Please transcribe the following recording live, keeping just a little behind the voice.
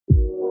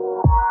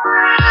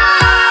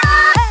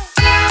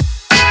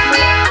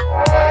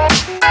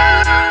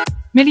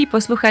Milí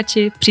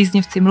posluchači,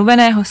 příznivci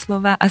mluveného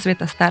slova a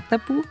světa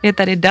startupů, je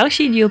tady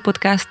další díl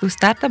podcastu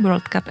Startup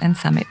World Cup and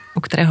Summit, u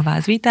kterého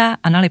vás vítá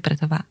Anna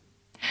Lipretová.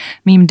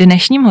 Mým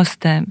dnešním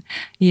hostem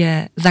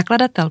je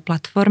zakladatel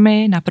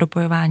platformy na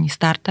propojování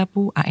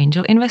startupů a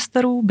angel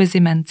investorů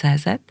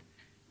Busyman.cz,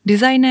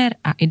 designér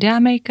a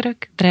ideamaker,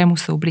 kterému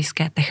jsou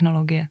blízké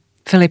technologie,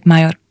 Filip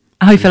Major.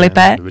 Ahoj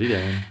Filipe. Dobrý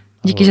den.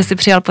 Díky, že jsi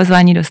přijal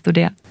pozvání do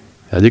studia.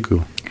 Já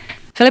děkuju.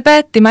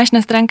 Filipe, ty máš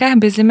na stránkách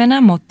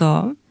Busymana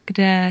motto,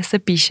 kde se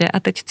píše, a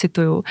teď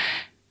cituju,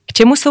 k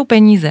čemu jsou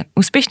peníze?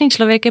 Úspěšný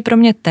člověk je pro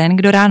mě ten,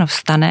 kdo ráno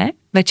vstane,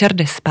 večer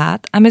jde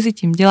spát a mezi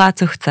tím dělá,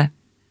 co chce.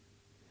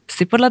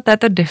 Jsi podle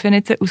této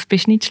definice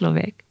úspěšný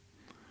člověk?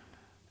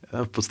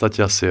 V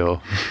podstatě asi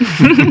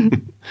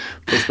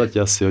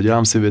jo.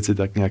 Dělám si věci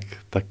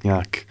tak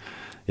nějak,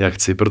 jak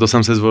chci. Proto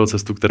jsem si zvolil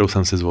cestu, kterou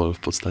jsem si zvolil v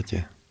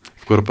podstatě.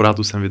 V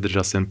korporátu jsem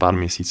vydržel asi jen pár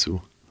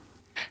měsíců.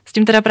 S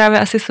tím teda právě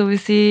asi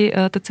souvisí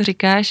to, co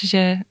říkáš,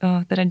 že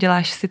teda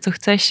děláš si, co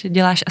chceš,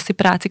 děláš asi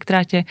práci,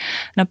 která tě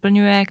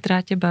naplňuje,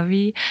 která tě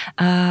baví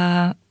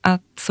a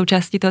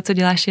součástí toho, co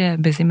děláš, je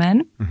Busyman.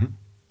 Mm-hmm.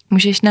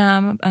 Můžeš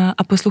nám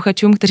a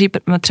posluchačům, kteří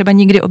třeba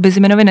nikdy o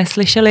Busymanovi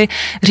neslyšeli,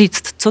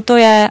 říct, co to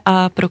je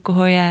a pro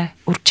koho je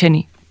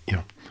určený?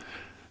 Jo.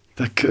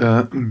 Tak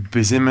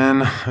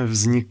Busyman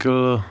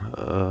vznikl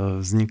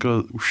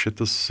už je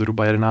to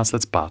zhruba 11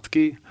 let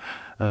zpátky.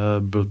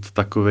 Byl to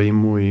takovej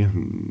můj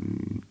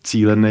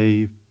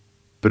cílený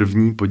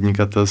první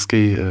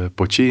podnikatelský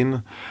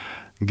počin,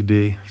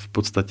 kdy v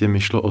podstatě mi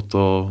šlo o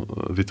to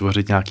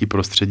vytvořit nějaký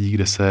prostředí,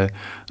 kde se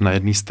na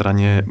jedné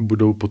straně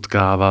budou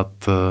potkávat,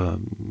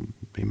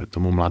 dejme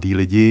tomu, mladí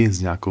lidi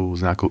s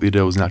nějakou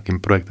ideou, s nějakým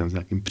projektem, s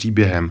nějakým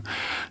příběhem,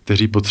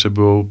 kteří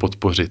potřebují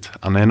podpořit.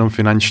 A nejenom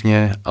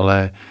finančně,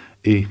 ale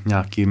i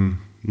nějakým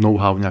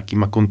know-how,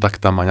 nějakýma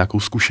kontaktama, nějakou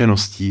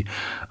zkušeností,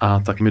 a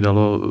tak mi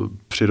dalo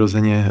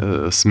přirozeně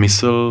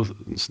smysl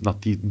na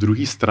té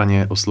druhé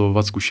straně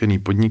oslovovat zkušený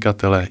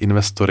podnikatele,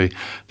 investory.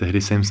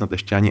 Tehdy se jim snad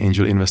ještě ani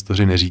angel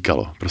investoři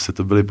neříkalo. Prostě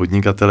to byli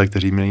podnikatele,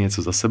 kteří měli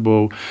něco za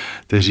sebou,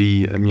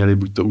 kteří měli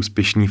buď to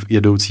úspěšný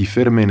jedoucí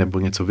firmy, nebo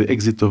něco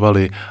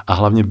vyexitovali a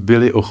hlavně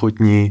byli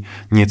ochotní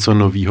něco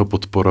nového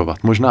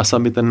podporovat. Možná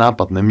sami ten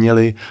nápad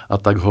neměli a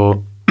tak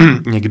ho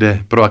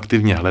někde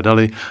proaktivně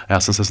hledali a já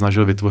jsem se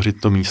snažil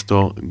vytvořit to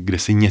místo, kde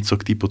si něco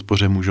k té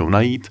podpoře můžou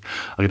najít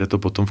a kde to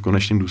potom v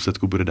konečném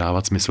důsledku bude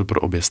dávat smysl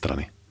pro obě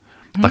strany.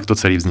 Tak to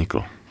celé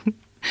vzniklo.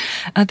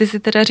 A ty jsi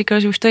teda říkal,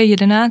 že už to je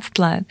 11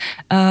 let.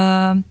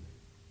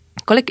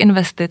 Kolik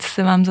investic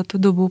se vám za tu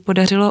dobu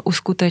podařilo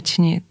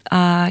uskutečnit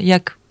a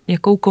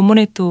jakou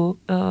komunitu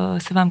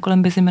se vám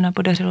kolem Busymana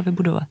podařilo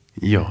vybudovat?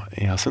 Jo,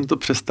 já jsem to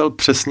přestal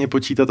přesně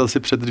počítat asi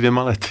před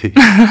 2 lety,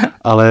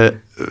 ale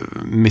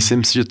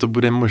myslím si, že to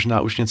bude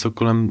možná už něco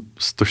kolem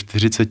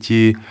 140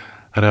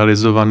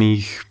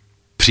 realizovaných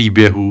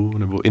příběhů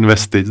nebo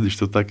investic,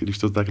 když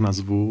to tak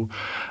nazvu.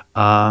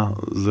 A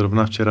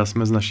zrovna včera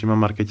jsme s našima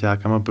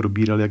markeťákama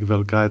probírali, jak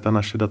velká je ta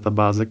naše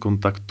databáze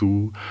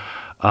kontaktů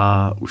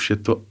a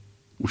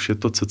už je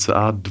to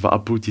cca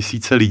 2,5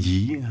 tisíce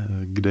lidí,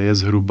 kde je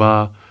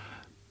zhruba,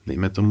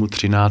 dejme tomu,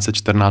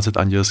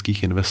 1300-1400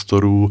 andělských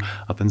investorů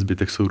a ten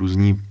zbytek jsou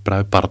různí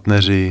právě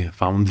partneři,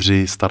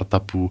 foundři,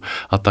 startupů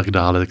a tak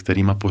dále,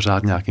 kterýma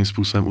pořád nějakým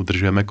způsobem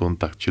udržujeme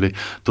kontakt. Čili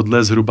tohle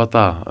je zhruba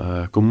ta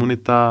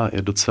komunita,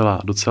 je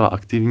docela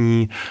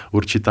aktivní,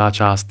 určitá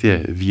část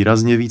je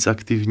výrazně víc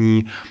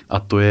aktivní a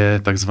to je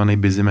takzvaný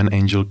Busyman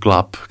Angel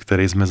Club,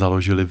 který jsme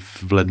založili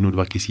v lednu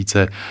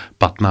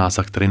 2015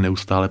 a který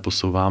neustále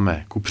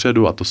posouváme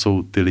kupředu, a to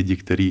jsou ty lidi,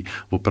 kteří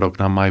opravdu k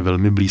nám mají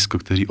velmi blízko,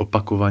 kteří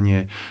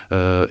opakovaně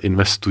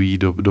investují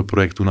do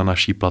projektu na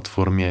naší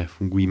platformě,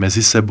 fungují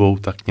mezi sebou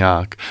tak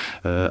nějak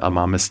a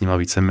máme s nima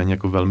víceméně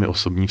jako velmi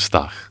osobní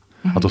vztah.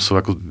 A to jsou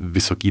jako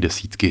vysoký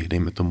desítky,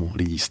 dejme tomu,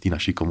 lidí z té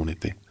naší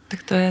komunity.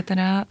 Tak to je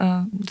teda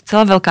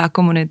docela velká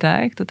komunita,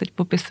 jak to teď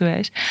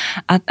popisuješ.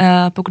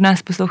 A pokud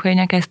nás poslouchají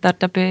nějaké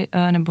startupy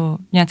nebo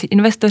nějací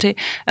investoři,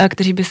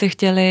 kteří by se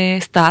chtěli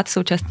stát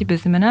součástí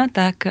Busymana,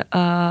 tak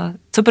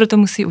co pro to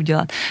musí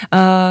udělat?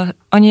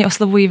 Oni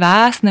oslovují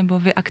vás, nebo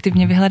vy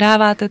aktivně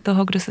vyhledáváte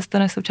toho, kdo se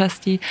stane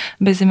součástí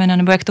Busymana,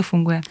 nebo jak to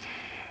funguje?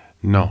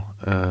 No,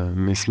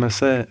 my jsme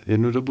se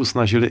jednu dobu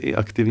snažili i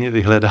aktivně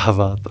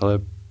vyhledávat, ale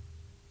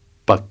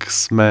pak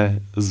jsme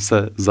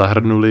se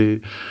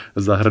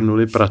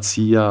zahrnuli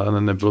prací a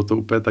nebylo to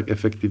úplně tak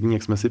efektivní,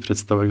 jak jsme si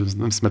představili.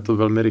 Jsme to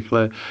velmi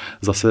rychle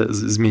zase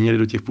změnili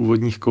do těch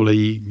původních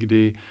kolejí,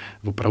 kdy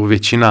opravdu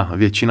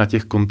většina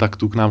těch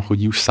kontaktů k nám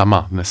chodí už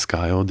sama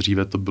dneska. Jo?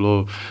 Dříve to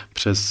bylo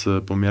přes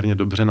poměrně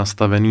dobře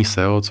nastavený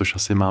SEO, což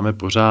asi máme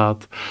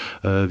pořád.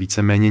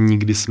 Víceméně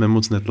nikdy jsme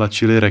moc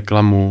netlačili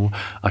reklamu,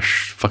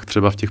 až fakt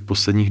třeba v těch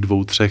posledních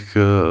dvou,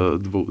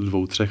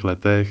 třech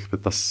letech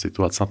ta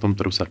situace na tom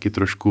trhu se taky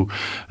trošku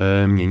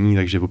mění,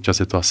 takže občas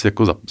je to asi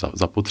jako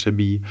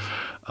zapotřebí.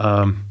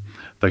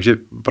 Takže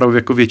opravdu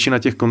jako většina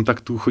těch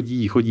kontaktů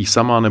chodí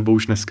sama, nebo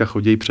už dneska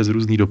chodí přes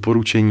různý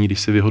doporučení, když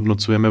si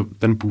vyhodnocujeme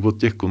ten původ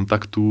těch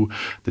kontaktů.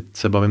 Teď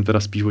se bavím teda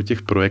spíš o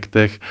těch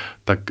projektech,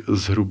 tak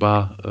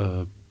zhruba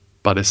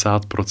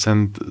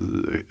 50%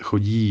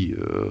 chodí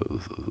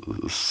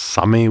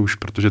sami už,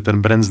 protože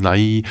ten brand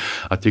znají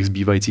a těch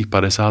zbývajících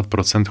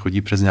 50%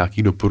 chodí přes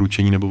nějaké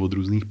doporučení nebo od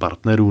různých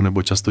partnerů,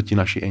 nebo často ti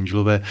naši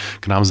angelové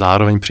k nám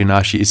zároveň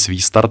přináší i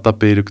svý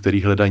startupy, do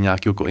kterých hledají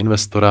nějakého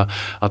investora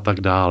a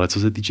tak dále. Co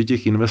se týče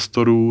těch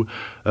investorů,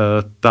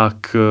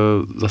 tak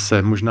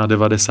zase možná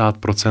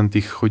 90%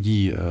 jich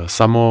chodí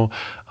samo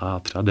a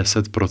třeba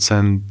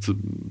 10%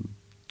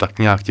 tak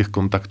nějak těch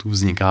kontaktů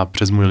vzniká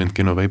přes můj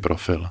LinkedInový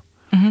profil.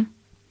 Mm-hmm.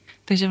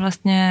 Takže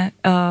vlastně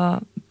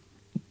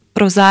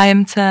pro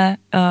zájemce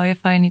je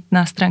fajn jít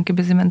na stránky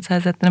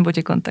Bizimen.cz nebo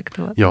tě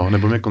kontaktovat. Jo,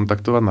 nebo mě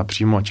kontaktovat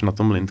napřímo, ač na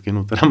tom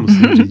LinkedInu teda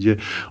musím říct, že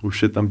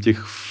už je tam těch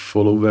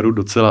followerů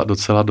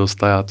docela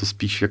dost a já to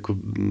spíš jako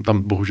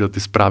tam bohužel ty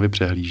zprávy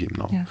přehlížím.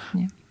 No.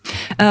 Jasně.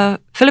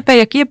 Filipe,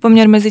 jaký je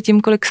poměr mezi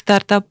tím, kolik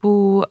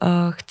startupů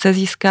chce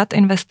získat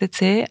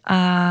investici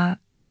a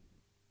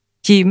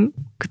tím,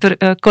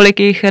 kolik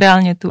jich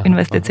reálně tu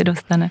investici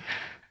dostane?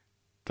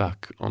 Tak,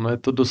 ono je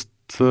to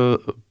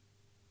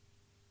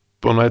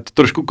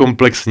trošku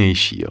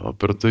komplexnější, jo,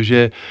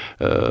 protože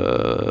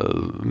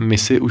my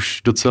si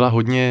už docela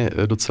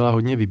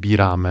hodně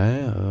vybíráme.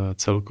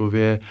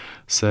 Celkově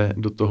se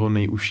do toho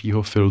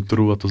nejužšího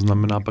filtru, a to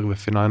znamená pak ve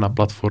finále na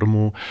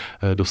platformu,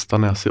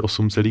 dostane asi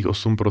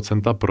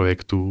 8,8%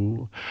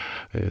 projektů.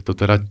 Je to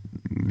teda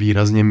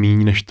výrazně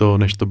míň,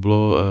 než to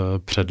bylo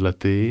před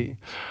lety.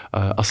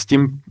 A s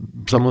tím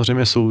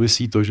samozřejmě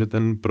souvisí to, že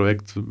ten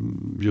projekt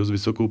s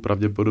vysokou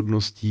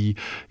pravděpodobností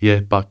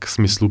je pak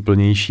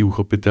smysluplnější,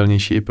 uchopitelnější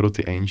i pro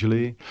ty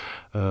angely,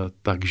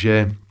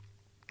 takže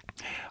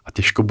a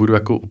těžko budu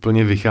jako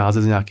úplně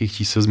vycházet z nějakých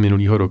čísel z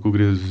minulého roku,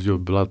 kdy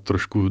byla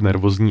trošku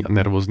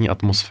nervózní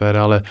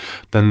atmosféra, ale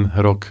ten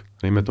rok,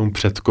 dejme tomu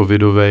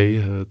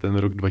předcovidovej, ten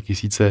rok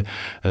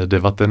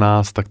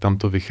 2019, tak tam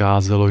to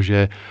vycházelo,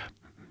 že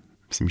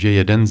myslím, že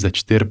 1 ze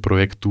 4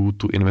 projektů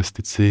tu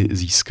investici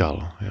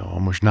získal. Jo,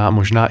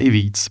 možná i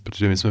víc,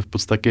 protože my jsme v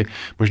podstatě,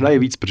 možná i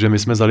víc, protože my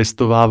jsme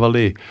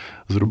zalistovávali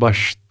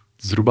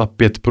zhruba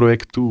 5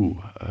 projektů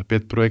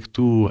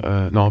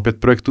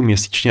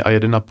měsíčně a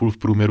 1,5 v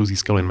průměru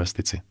získal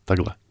investici.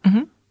 Takhle.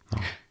 Mm-hmm.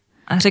 No.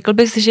 A řekl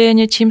bys, že je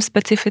něčím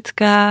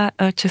specifická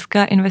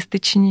česká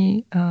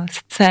investiční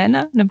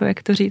scéna, nebo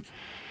jak to říct?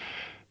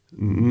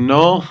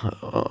 No,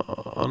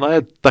 ona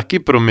je taky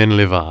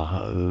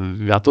proměnlivá.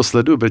 Já to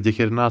sleduju, protože těch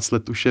 11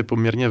 let už je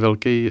poměrně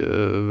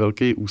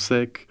velký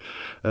úsek.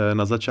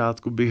 Na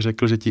začátku bych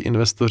řekl, že ti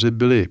investoři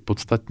byli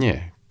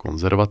podstatně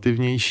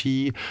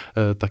konzervativnější,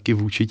 taky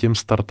vůči těm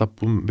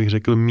startupům bych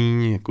řekl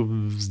míň jako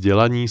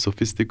vzdělaní,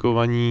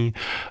 sofistikovaní.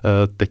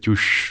 Teď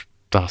už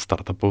ta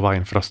startupová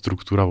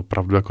infrastruktura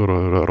opravdu jako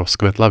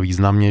rozkvetla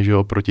významně, že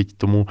jo, proti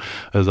tomu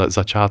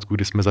začátku,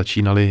 kdy jsme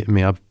začínali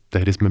my a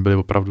tehdy jsme byli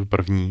opravdu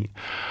první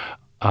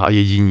a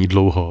jediní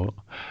dlouho.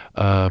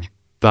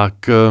 Tak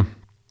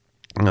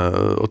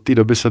od té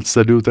doby se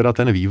sleduju teda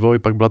ten vývoj,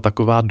 pak byla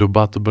taková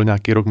doba, to byl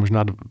nějaký rok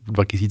možná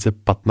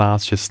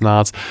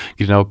 2015-16,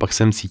 kdy naopak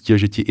jsem cítil,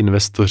 že ti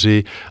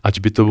investoři, ač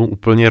by tomu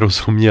úplně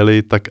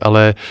rozuměli, tak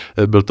ale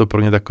byl to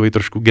pro ně takový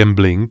trošku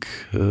gambling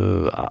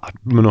a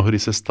mnohdy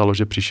se stalo,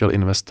 že přišel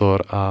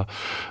investor a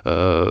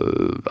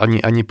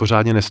ani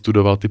pořádně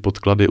nestudoval ty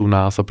podklady u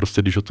nás a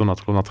prostě když ho to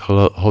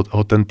nadchl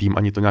ho ten tým,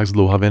 ani to nějak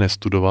zdlouhavě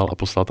nestudoval a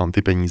poslal tam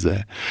ty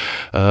peníze.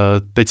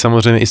 Teď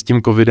samozřejmě i s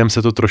tím covidem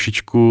se to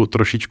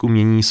trošičku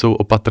mění, jsou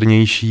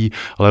opatrnější,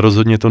 ale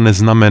rozhodně to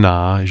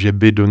neznamená, že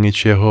by do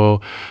něčeho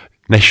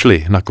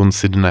nešli na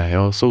konci dne.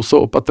 Jo? Jsou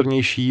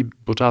opatrnější,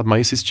 pořád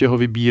mají si z čeho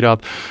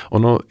vybírat.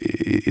 Ono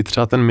i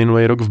třeba ten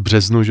minulý rok v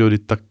březnu, že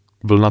tak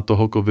vlna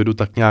toho covidu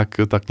tak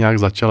nějak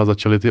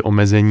začaly ty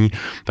omezení,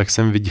 tak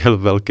jsem viděl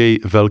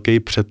velký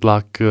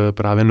přetlak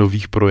právě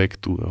nových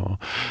projektů. Jo.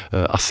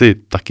 Asi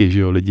taky, že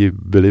jo, lidi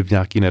byli v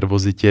nějaký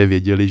nervozitě,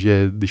 věděli,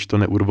 že když to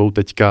neurvou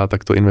teďka,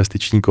 tak to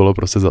investiční kolo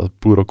prostě za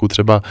půl roku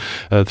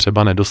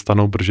třeba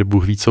nedostanou, protože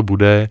Bůh ví, co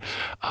bude.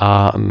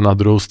 A na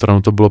druhou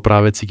stranu to bylo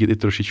právě cítit i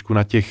trošičku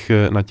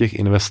na těch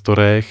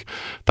investorech.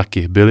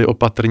 Taky byli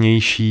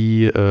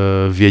opatrnější,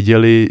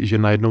 věděli, že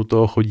najednou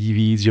toho chodí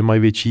víc, že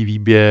mají větší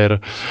výběr,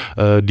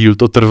 díl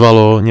to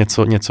trvalo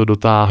něco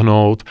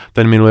dotáhnout.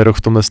 Ten minulý rok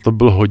v tomhle to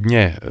byl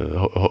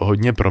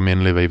hodně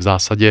proměnlivý. V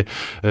zásadě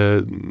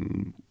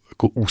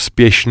jako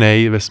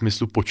úspěšnej ve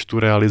smyslu počtu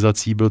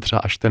realizací byl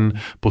třeba až ten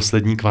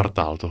poslední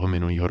kvartál toho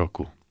minulého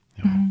roku.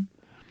 Jo.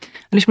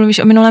 Když mluvíš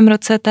o minulém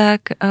roce,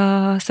 tak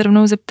se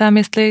rovnou zeptám,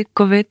 jestli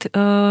COVID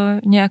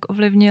nějak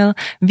ovlivnil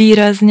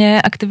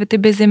výrazně aktivity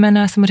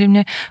Bizimena,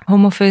 samozřejmě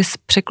home office,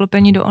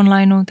 překlopení do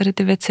onlineu, tady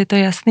ty věci, to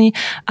je jasný,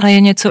 ale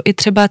je něco i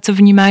třeba, co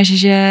vnímáš,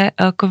 že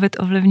COVID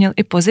ovlivnil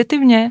i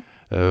pozitivně?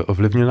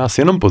 Ovlivnil nás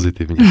jenom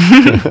pozitivně,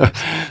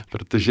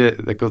 protože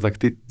jako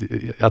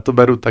já to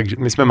beru tak, že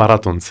my jsme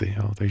maratonci,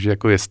 jo, takže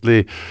jako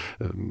jestli,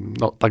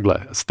 no takhle,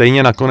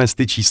 stejně nakonec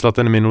ty čísla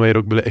ten minulý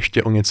rok byly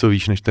ještě o něco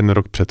výš než ten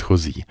rok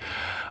předchozí,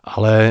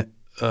 ale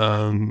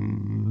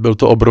byl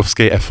to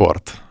obrovský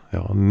effort,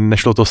 jo,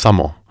 nešlo to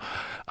samo.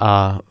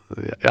 A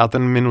já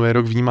ten minulý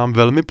rok vnímám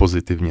velmi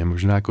pozitivně,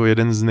 možná jako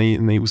jeden z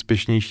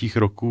nejúspěšnějších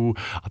roků,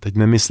 a teď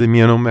nemyslím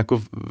jenom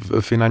jako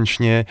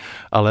finančně,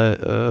 ale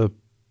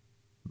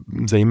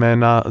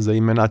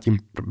zejména tím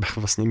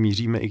vlastně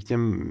míříme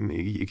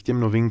i k těm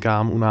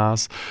novinkám u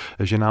nás,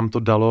 že nám to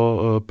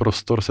dalo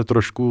prostor se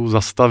trošku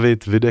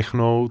zastavit,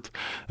 vydechnout,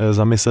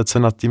 zamyslet se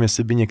nad tím,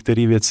 jestli by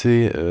některé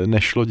věci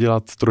nešlo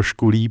dělat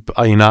trošku líp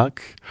a jinak.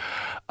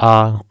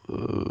 A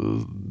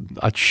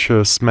ač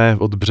jsme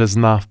od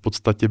března v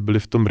podstatě byli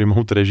v tom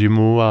remote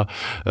režimu a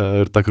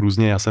tak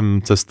různě, já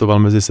jsem cestoval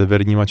mezi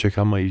severníma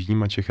Čechama a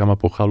jižníma Čechama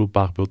po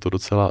chalupách, bylo to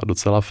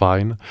docela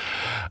fajn.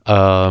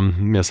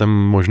 Měl jsem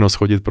možnost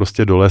chodit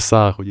prostě do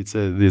lesa,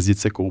 jezdit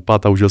se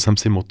koupat a užil jsem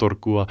si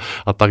motorku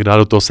a tak dále.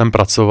 Do toho jsem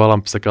pracoval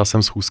a sekal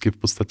jsem schůzky v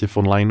podstatě v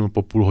onlineu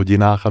po půl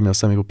hodinách a měl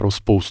jsem jako opravdu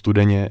spoustu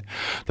denně.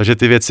 Takže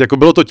ty věci, jako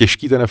bylo to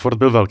těžký, ten effort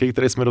byl velký,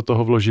 který jsme do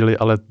toho vložili,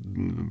 ale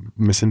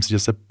myslím si, že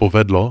se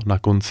povedlo na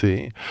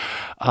konci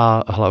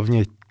a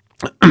hlavně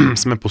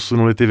jsme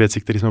posunuli ty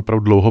věci, které jsme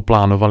opravdu dlouho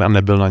plánovali a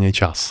nebyl na ně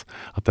čas.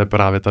 A to je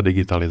právě ta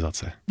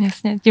digitalizace.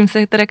 Jasně, tím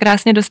se teda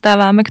krásně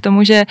dostáváme k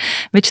tomu, že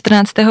vy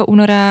 14.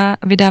 února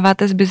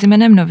vydáváte s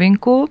Busymanem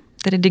novinku,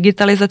 tedy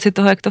digitalizaci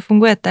toho, jak to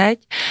funguje teď.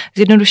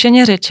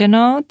 Zjednodušeně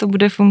řečeno, to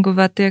bude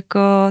fungovat jako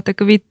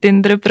takový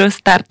Tinder pro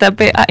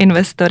startupy a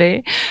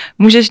investory.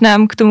 Můžeš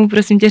nám k tomu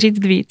prosím tě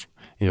říct víc?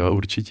 Jo,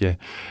 určitě.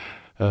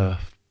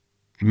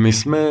 My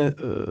jsme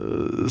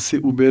si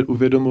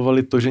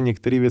uvědomovali to, že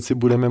některé věci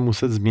budeme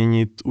muset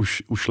změnit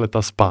už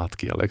leta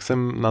zpátky, ale jak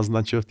jsem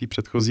naznačil v té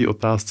předchozí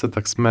otázce,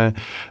 tak jsme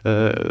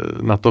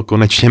na to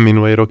konečně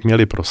minulý rok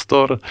měli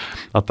prostor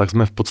a tak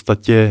jsme v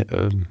podstatě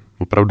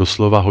opravdu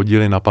doslova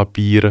hodili na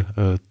papír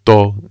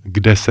to,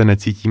 kde se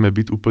necítíme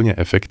být úplně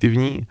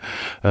efektivní.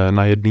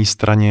 Na jedné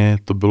straně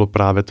to bylo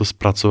právě to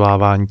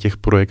zpracovávání těch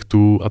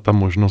projektů a ta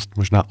možnost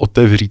možná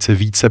otevřít se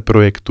více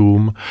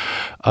projektům,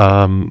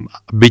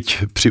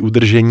 byť při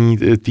udržení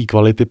té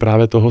kvality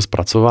právě toho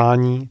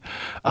zpracování.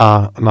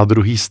 A na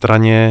druhé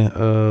straně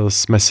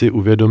jsme si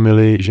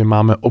uvědomili, že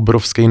máme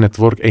obrovský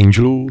network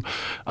angelů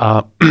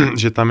a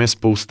že tam je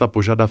spousta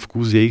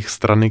požadavků z jejich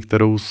strany,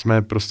 kterou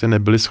jsme prostě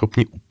nebyli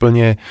schopni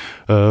úplně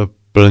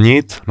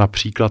plnit,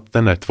 například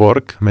ten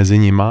network mezi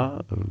nima,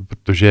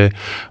 protože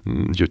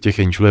těch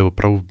angelů je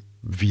opravdu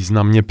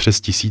významně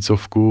přes 1000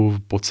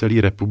 po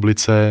celé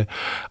republice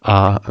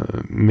a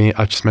my,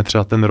 ač jsme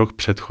třeba ten rok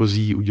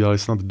předchozí udělali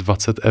snad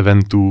 20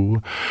 eventů,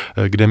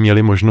 kde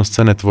měli možnost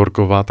se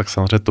networkovat, tak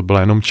samozřejmě to byla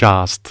jenom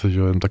část, že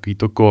jo, takový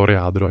to core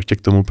jádro, a ještě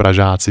k tomu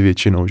Pražáci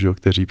většinou, že jo,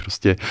 kteří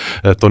prostě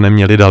to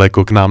neměli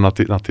daleko k nám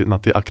na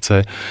ty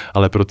akce,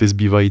 ale pro ty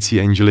zbývající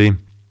angely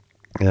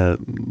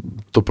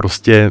to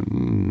prostě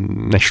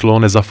nešlo,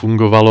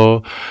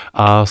 nezafungovalo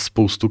a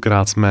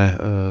spoustukrát jsme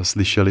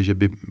slyšeli, že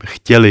by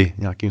chtěli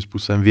nějakým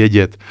způsobem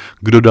vědět,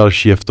 kdo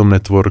další je v tom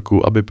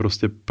networku, aby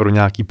prostě pro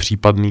nějaký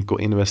případný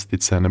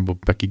koinvestice nebo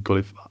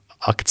jakýkoliv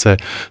akce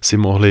si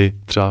mohli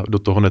třeba do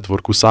toho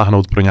networku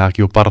sáhnout pro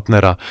nějakého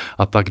partnera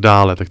a tak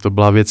dále. Tak to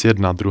byla věc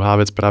jedna. Druhá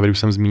věc, právě když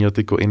jsem zmínil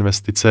ty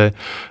koinvestice,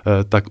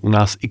 tak u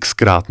nás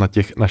xkrát na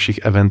těch našich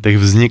eventech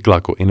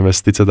vznikla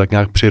koinvestice tak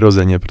nějak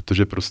přirozeně,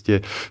 protože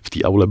prostě v té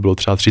aule bylo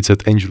třeba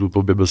 30 angelů,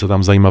 objevil se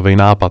tam zajímavý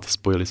nápad,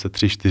 spojili se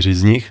 3-4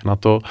 z nich na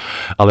to,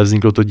 ale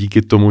vzniklo to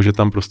díky tomu, že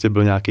tam prostě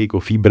byl nějaký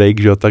coffee break,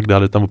 že a tak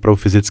dále, tam opravdu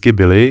fyzicky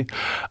byli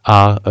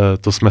a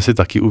to jsme si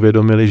taky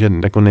uvědomili, že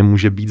jako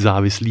nemůže být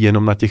závislý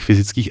jenom na těch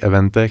fyzických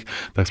eventech,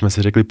 tak jsme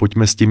si řekli,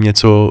 pojďme s tím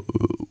něco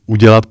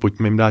udělat,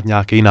 pojďme jim dát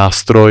nějaký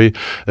nástroj,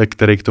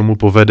 který k tomu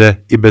povede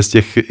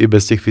i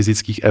bez těch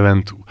fyzických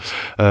eventů.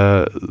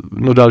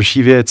 No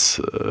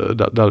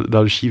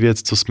další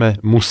věc, co jsme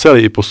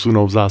museli i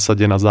posunout v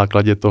zásadě na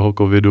základě toho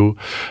covidu,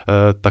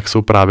 tak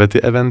jsou právě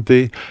ty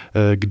eventy,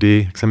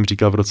 kdy, jak jsem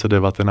říkal, v roce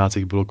 2019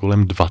 bylo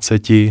kolem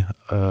 20,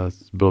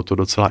 bylo to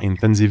docela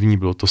intenzivní,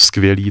 bylo to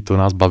skvělý, to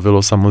nás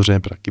bavilo samozřejmě,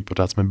 taky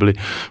pořád jsme byli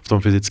v tom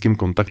fyzickém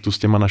kontaktu s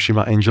těma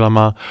našima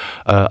angelama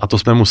a to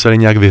jsme museli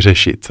nějak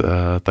vyřešit.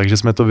 Takže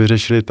jsme to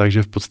vyřešili tak,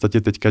 že v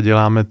podstatě teďka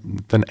děláme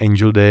ten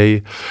Angel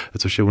Day,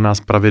 což je u nás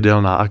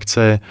pravidelná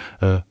akce,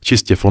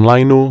 čistě v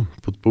onlineu,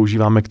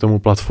 používáme k tomu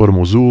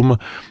platformu Zoom,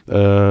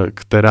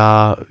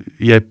 která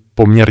je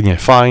poměrně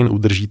fajn,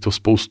 udrží to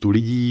spoustu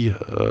lidí,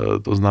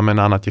 to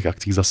znamená na těch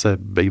akcích zase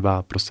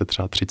bývá prostě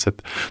třeba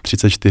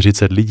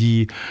 30-40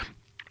 lidí,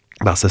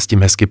 dá se s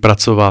tím hezky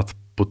pracovat.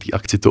 Po té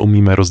akci to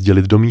umíme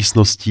rozdělit do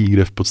místností,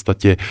 kde v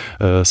podstatě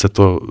se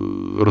to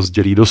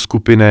rozdělí do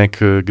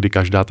skupinek, kdy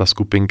každá ta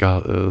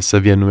skupinka se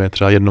věnuje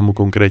třeba jednomu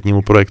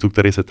konkrétnímu projektu,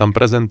 který se tam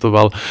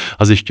prezentoval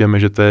a zjišťujeme,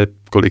 že to je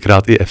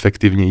kolikrát i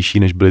efektivnější,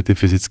 než byly ty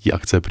fyzické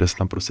akce, protože se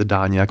tam prostě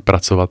dá nějak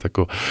pracovat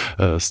jako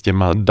s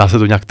těma, dá se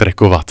to nějak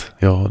trackovat,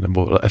 jo,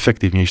 nebo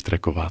efektivnější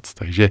trackovat.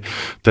 Takže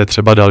to je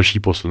třeba další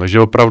posun. Takže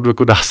opravdu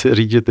jako dá se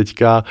říct, že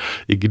teďka,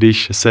 i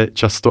když se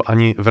často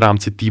ani v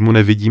rámci týmu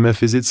nevidíme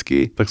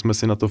fyzicky, tak jsme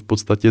si na to v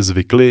podstatě podstatě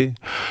zvykli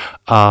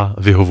a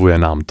vyhovuje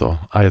nám to.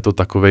 A je to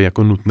takovej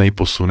jako nutný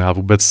posun. Já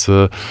vůbec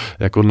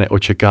jako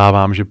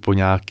neočekávám, že po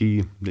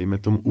nějaký, dejme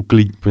tomu,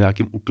 po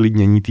nějakém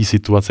uklidnění té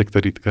situace,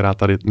 která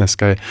tady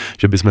dneska je,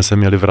 že bychom se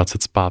měli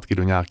vracet zpátky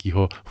do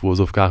nějakého v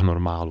uvozovkách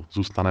normálu.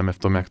 Zůstaneme v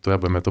tom, jak to je, a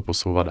budeme to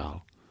posouvat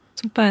dál.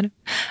 Super.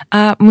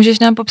 A můžeš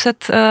nám popsat,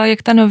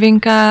 jak ta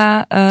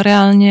novinka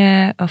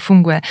reálně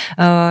funguje?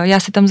 Já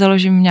si tam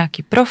založím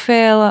nějaký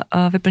profil,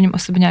 vyplním o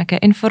sobě nějaké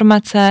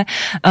informace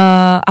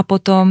a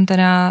potom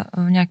teda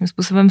nějakým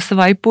způsobem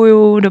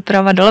swipuju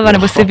doprava doleva,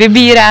 nebo si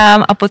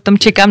vybírám a potom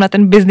čekám na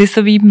ten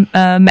biznisový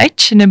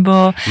match, nebo...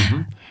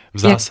 V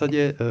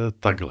zásadě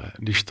takhle.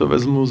 Když to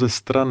vezmu ze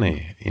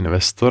strany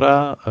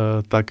investora,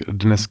 tak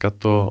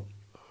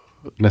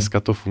dneska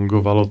to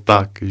fungovalo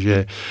tak,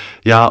 že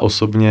já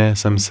osobně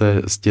jsem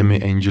se s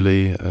těmi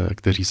angely,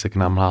 kteří se k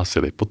nám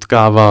hlásili,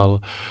 potkával,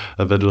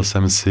 vedl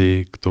jsem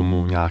si k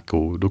tomu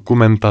nějakou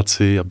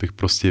dokumentaci, abych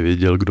prostě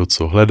věděl, kdo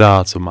co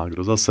hledá, co má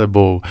kdo za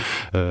sebou,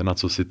 na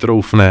co si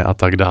troufne a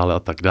tak dále a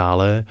tak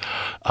dále.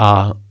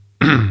 A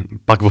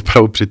pak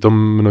opravdu při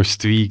tom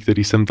množství,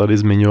 který jsem tady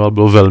zmiňoval,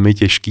 bylo velmi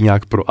těžký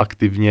nějak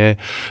proaktivně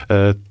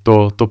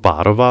to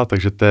párovat,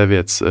 takže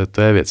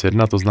to je věc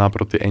jedna, to znamená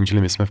pro ty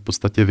angely, my jsme v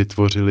podstatě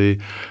vytvořili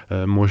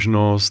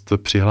možnost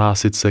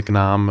přihlásit se k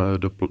nám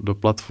do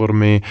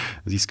platformy,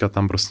 získat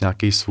tam prostě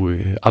nějaký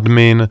svůj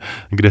admin,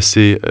 kde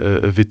si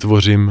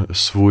vytvořím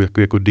svůj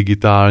jako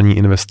digitální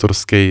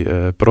investorský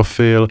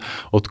profil,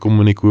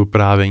 odkomunikuju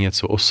právě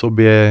něco o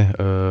sobě,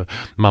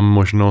 mám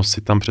možnost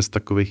si tam přes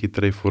takový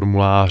chytrý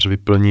formulář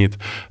vyplnit,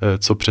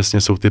 co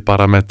přesně jsou ty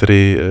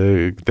parametry,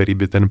 který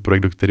by ten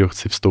projekt, do kterého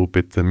chci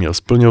vstoupit, měl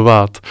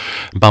splňovat.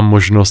 Mám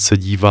možnost se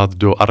dívat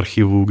do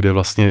archivu, kde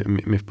vlastně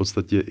my v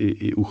podstatě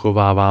i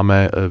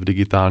uchováváme v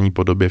digitální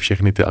podobě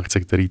všechny ty akce,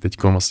 které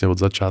teď vlastně od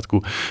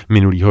začátku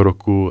minulého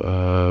roku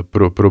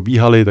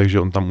probíhaly, takže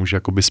on tam může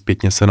jakoby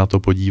zpětně se na to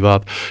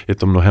podívat. Je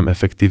to mnohem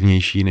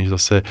efektivnější, než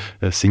zase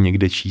si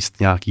někde číst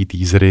nějaký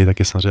teasery, tak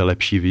je samozřejmě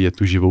lepší vidět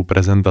tu živou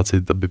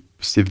prezentaci, aby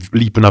prostě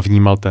líp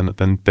navnímal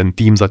ten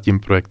tým za tím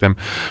projektem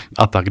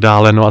a tak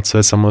dále. No a co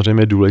je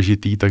samozřejmě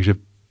důležitý, takže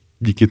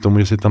díky tomu,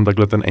 že si tam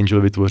takhle ten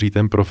angel vytvoří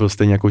ten profil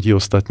stejně jako ti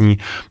ostatní,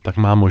 tak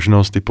má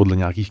možnost i podle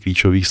nějakých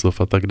klíčových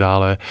slov a tak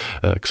dále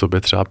k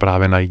sobě třeba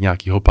právě najít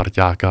nějakého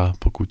parťáka,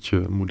 pokud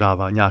mu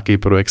dává nějaký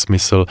projekt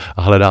smysl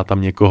a hledá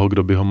tam někoho,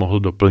 kdo by ho mohl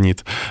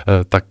doplnit,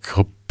 tak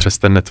ho přes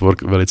ten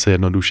network velice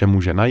jednoduše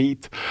může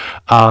najít.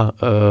 A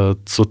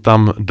co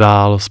tam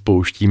dál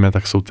spouštíme,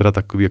 tak jsou teda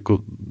takový jako,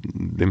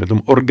 dejme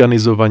tomu,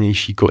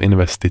 organizovanější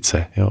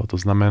koinvestice. Jo? To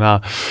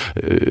znamená,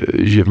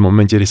 že v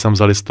momentě, kdy sam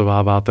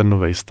zalistovává ten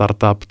nový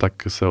startup, tak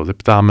se ho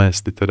zeptáme,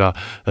 jestli teda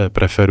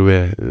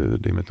preferuje,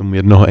 dejme tomu,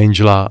 jednoho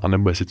angela,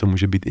 anebo jestli to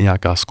může být i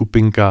nějaká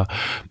skupinka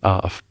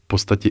a v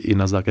podstatě i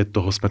na základě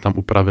toho jsme tam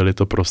upravili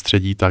to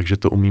prostředí tak, že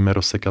to umíme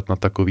rozsekat na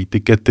takový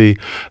tikety,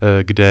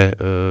 kde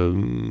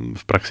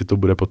v praxi to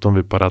bude potom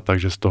vypadat tak,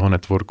 že z toho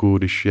networku,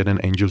 když jeden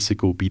angel si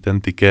koupí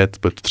ten tiket,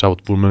 bude to třeba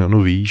od 500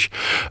 000 výš,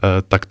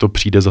 tak to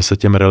přijde zase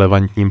těm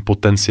relevantním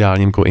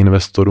potenciálním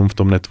investorům v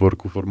tom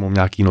networku formou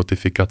nějaký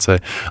notifikace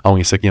a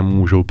oni se k němu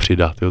můžou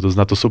přidat. Jo? To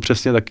znamená, to jsou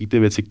přesně taky ty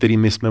věci, které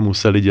my jsme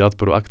museli dělat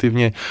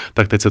proaktivně,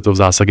 tak teď se to v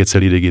zásadě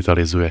celý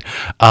digitalizuje.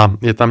 A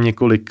je tam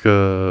několik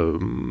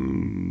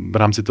v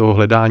rámci toho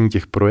hledání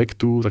těch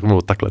projektů,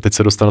 takhle, teď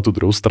se dostanu na tu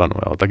druhou stranu.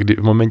 Jo. Tak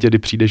v momentě, kdy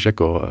přijdeš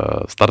jako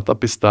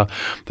startupista,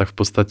 tak v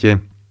podstatě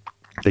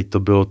teď to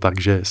bylo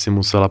tak, že si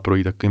musela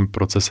projít takovým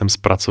procesem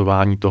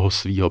zpracování toho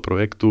svýho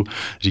projektu.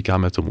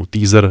 Říkáme tomu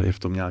teaser, je v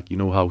tom nějaký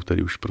know-how,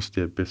 který už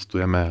prostě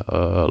pěstujeme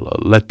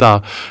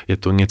leta. Je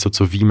to něco,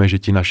 co víme, že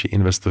ti naši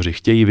investoři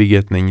chtějí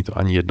vidět. Není to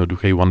ani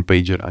jednoduchý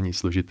one-pager, ani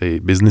složitý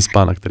business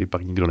plan, na který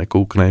pak nikdo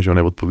nekoukne, že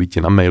neodpoví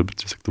ti na mail,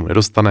 protože se k tomu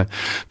nedostane.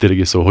 Ty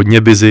lidi jsou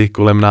hodně busy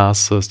kolem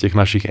nás z těch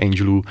našich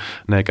angelů.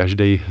 Ne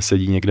každý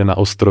sedí někde na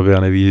ostrově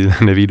a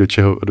neví do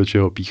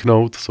čeho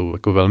píchnout. Jsou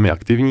jako velmi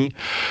aktivní.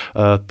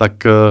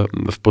 Tak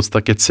v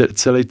podstatě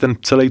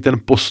celý ten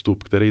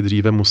postup, který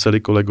dříve museli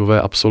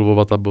kolegové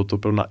absolvovat a bylo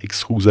to na x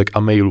schůzek a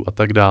mailů a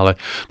tak dále,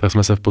 tak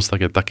jsme se v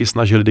podstatě taky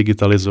snažili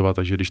digitalizovat,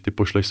 takže když ty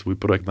pošleš svůj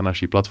projekt na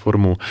naší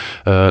platformu,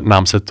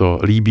 nám se to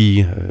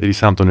líbí, když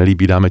se nám to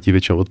nelíbí, dáme ti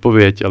většinou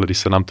odpověď, ale když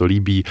se nám to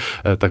líbí,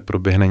 tak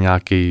proběhne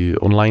nějaký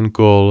online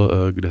call,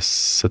 kde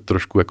se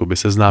trošku jakoby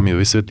seznámí,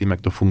 vysvětlíme,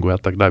 jak to funguje a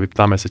tak dále,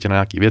 vyptáme se tě na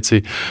nějaké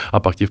věci a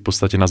pak ti v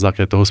podstatě na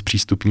základě toho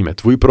zpřístupníme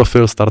tvůj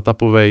profil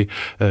startupovej,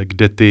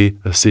 kde ty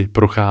si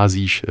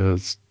procházíš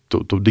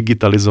tou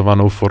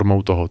digitalizovanou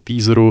formou toho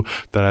teaseru,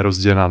 která je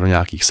rozdělená do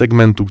nějakých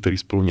segmentů, který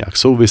spolu nějak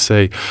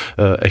souvisejí.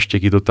 Ještě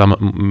ti to tam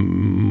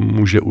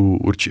může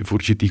v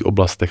určitých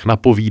oblastech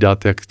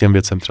napovídat, jak k těm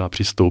věcem třeba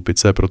přistoupit,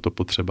 co je proto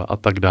potřeba a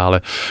tak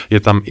dále. Je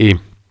tam i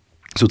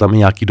Jsou tam i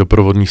nějaký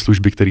doprovodné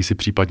služby, které si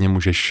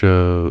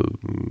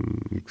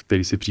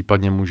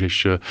případně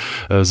můžeš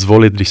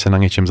zvolit, když se na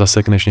něčem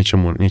zasekneš,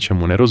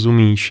 něčemu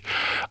nerozumíš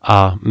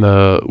a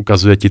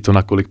ukazuje ti to,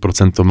 na kolik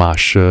procent to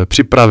máš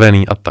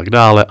připravený a tak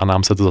dále a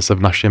nám se to zase v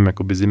našem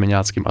jakoby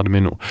zimeňáckém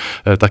adminu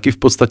taky v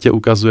podstatě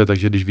ukazuje,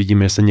 takže když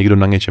vidíme, že se někdo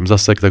na něčem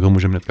zasek, tak ho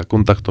můžeme hnedka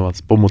kontaktovat,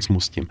 pomoct mu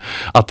s tím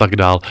a tak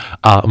dál.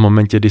 A v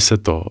momentě, kdy se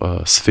to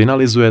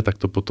sfinalizuje, tak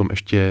to potom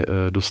ještě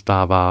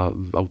dostává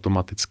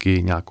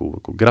automaticky nějakou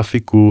jako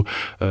grafiku,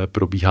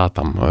 probíhá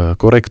tam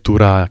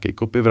korektura, nějaký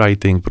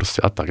copywriting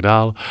prostě a tak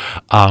dál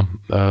a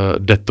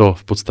jde to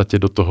v podstatě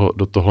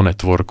do toho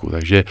networku.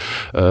 Takže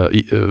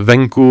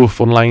venku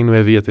v onlineu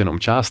je vidět jenom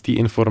část té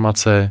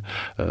informace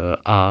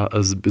a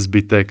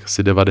zbytek,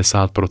 asi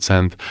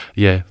 90%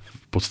 je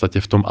v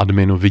podstatě v tom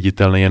adminu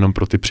viditelný jenom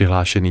pro ty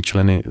přihlášený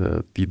členy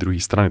té druhé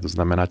strany, to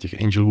znamená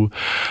těch angelů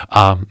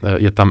a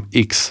je tam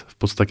x v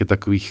podstatě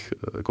takových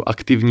jako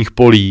aktivních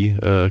polí,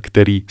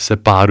 který se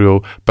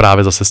párujou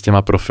právě zase s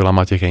těma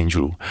profilama těch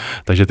angelů.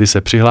 Takže ty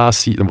se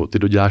přihlásí, nebo ty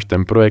doděláš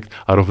ten projekt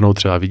a rovnou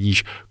třeba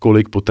vidíš,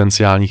 kolik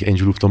potenciálních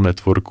angelů v tom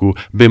networku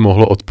by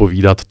mohlo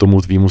odpovídat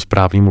tomu tvýmu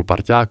správnému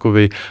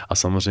parťákovi a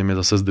samozřejmě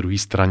zase z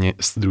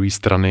druhé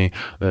strany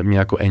mě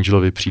jako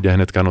angelovi přijde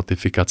hnedka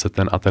notifikace,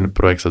 ten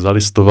projekt se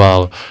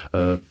zalistoval,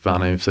 já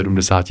nevím, v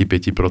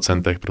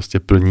 75% prostě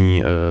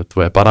plní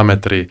tvoje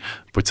parametry,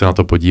 pojď se na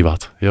to podívat,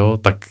 jo,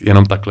 tak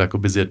jenom takhle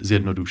jakoby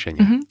zjednodušeně.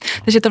 Mm-hmm.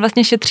 Takže to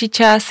vlastně šetří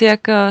čas jak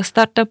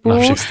startupů,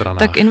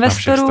 tak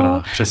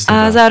investorů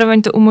a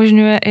zároveň to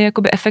umožňuje i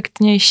jakoby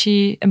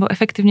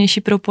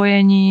efektivnější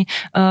propojení,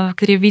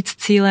 který je víc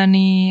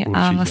cílený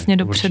a vlastně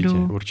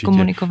dopředu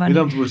komunikovaný. My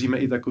tam tvoříme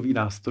i takový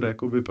nástroj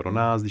jakoby pro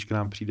nás, když k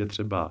nám přijde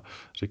třeba,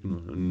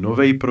 řeknu,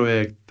 novej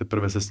projekt,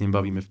 teprve se s ním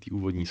bavíme v té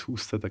úvodní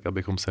schůzce, tak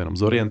abychom se jenom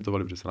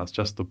zorientovali, protože se nás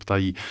často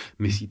ptají,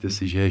 myslíte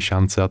si, že je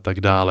šance a tak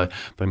dále,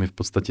 tak my v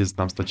podstatě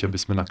nám stačí, aby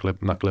jsme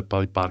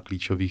naklepali pár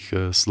klíčových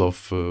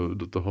slov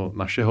do toho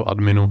našeho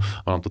adminu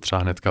a nám to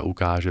třeba hnedka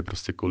ukáže,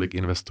 prostě kolik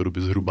investorů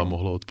by zhruba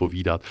mohlo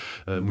odpovídat.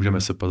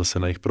 Můžeme se zase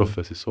na jejich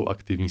profesi, jsou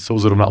aktivní, jsou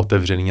zrovna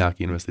otevřený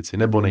nějaké investici,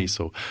 nebo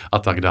nejsou a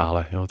tak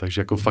dále. Jo?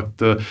 Takže jako fakt,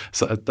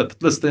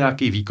 tohle je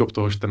nějaký výkop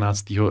toho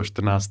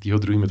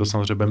 14.2. My to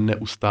samozřejmě budeme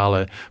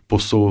neustále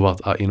posouvat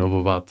a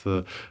inovovat.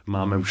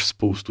 Máme už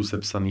spoustu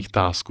sepsaných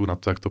tasků na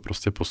to, jak to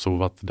prostě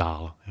posouvat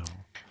dál. Jo.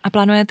 A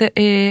plánujete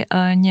i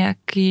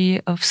nějaký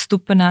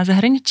vstup na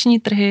zahraniční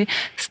trhy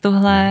s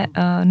touhle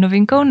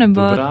novinkou,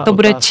 nebo to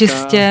bude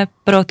čistě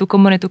pro tu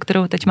komunitu,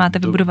 kterou teď máte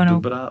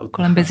vybudovanou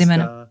kolem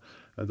Bizimena?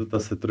 Je to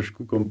zase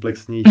trošku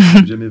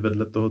komplexnější, že my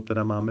vedle toho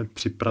teda máme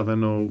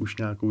připravenou už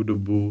nějakou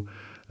dobu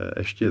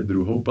ještě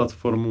druhou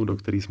platformu, do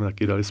které jsme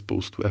taky dali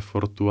spoustu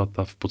effortu a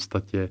ta v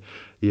podstatě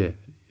je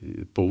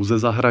pouze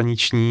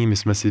zahraniční. My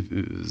jsme si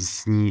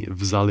z ní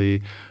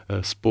vzali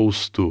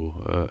spoustu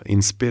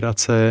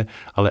inspirace,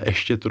 ale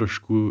ještě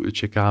trošku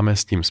čekáme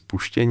s tím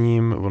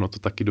spuštěním. Ono to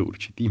taky do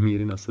určitý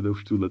míry na sebe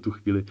už v tuhletu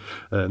chvíli,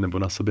 nebo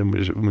na sebe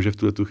může v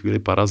tuhletu chvíli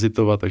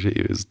parazitovat, takže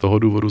i z toho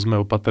důvodu jsme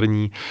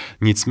opatrní.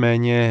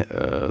 Nicméně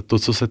to,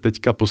 co se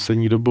teďka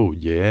poslední dobou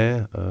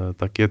děje,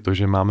 tak je to,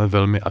 že máme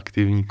velmi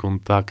aktivní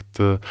kontakt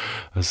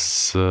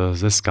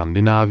se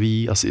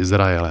Skandinávií a s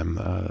Izraelem.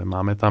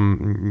 Máme tam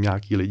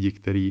nějaký lidi,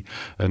 kteří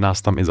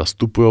nás tam i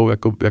zastupujou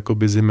jako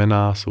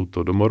Bizimena, jsou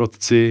to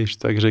domorodci,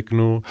 tak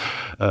řeknu,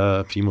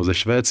 přímo ze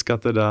Švédska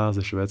teda,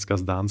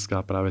 z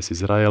Dánska, právě z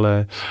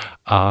Izraele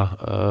a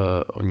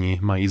oni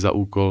mají za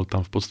úkol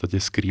tam v podstatě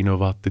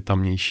screenovat ty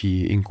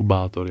tamnější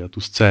inkubátory a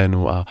tu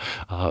scénu a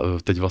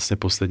teď vlastně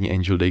poslední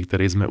Angel Day,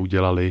 který jsme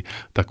udělali,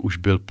 tak už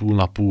byl půl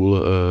na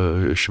půl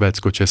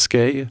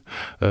švédsko-český,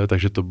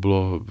 takže to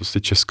bylo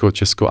vlastně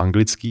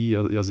česko-anglický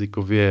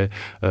jazykově,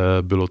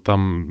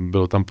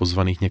 bylo tam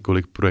pozvaných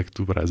několik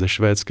projektů ze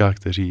Švédska,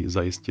 kteří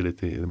zajistili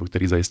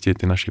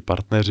ty naši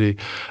partneři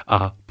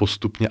a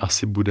postupně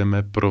asi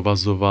budeme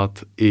provazovat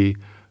i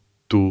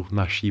tu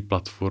naší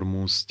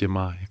platformu s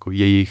těma jako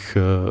jejich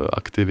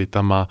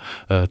aktivitama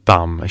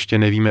tam. Ještě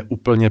nevíme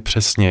úplně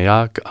přesně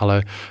jak,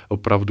 ale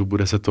opravdu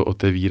bude se to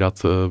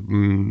otevírat.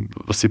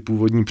 Asi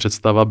původní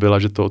představa byla,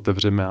 že to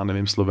otevřeme, já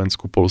nevím,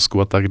 Slovensku,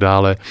 Polsku a tak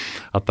dále.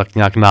 A tak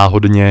nějak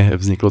náhodně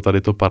vzniklo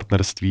tady to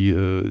partnerství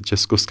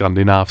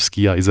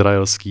česko-skandinávský a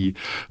izraelský,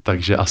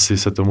 takže asi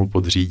se tomu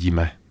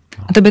podřídíme.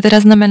 A to by teda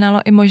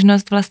znamenalo i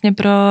možnost vlastně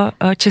pro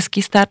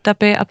český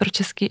startupy a pro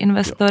český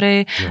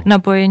investory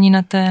napojení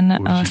na ten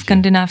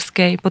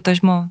skandinávský,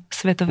 potažmo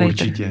světový trh.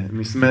 Určitě.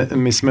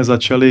 My jsme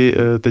začali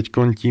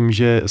teďkon tím,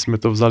 že jsme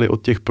to vzali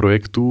od těch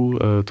projektů,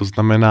 to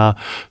znamená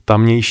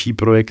tamnější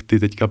projekty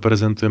teďka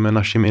prezentujeme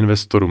našim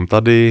investorům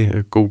tady,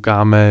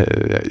 koukáme,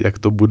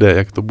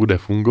 jak to bude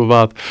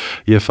fungovat.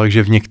 Je fakt,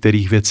 že v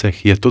některých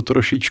věcech je to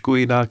trošičku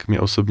jinak. Mě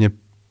osobně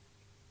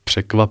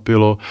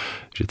překvapilo,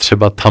 že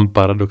třeba tam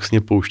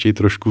paradoxně pouštějí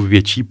trošku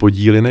větší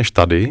podíly než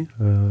tady,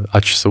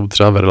 ač jsou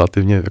třeba v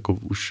relativně jako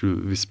už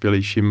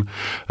vyspělejším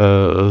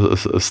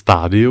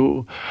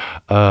stádiu.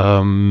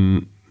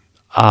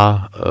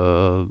 a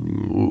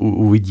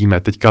uvidíme.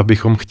 Teďka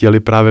bychom chtěli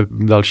právě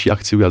další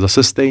akci udělat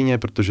zase stejně,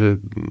 protože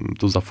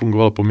to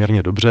zafungovalo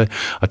poměrně dobře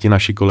a ti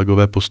naši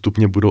kolegové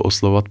postupně budou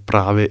oslovovat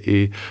právě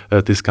i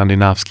ty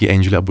skandinávský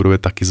angely a budou je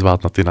taky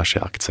zvát na ty naše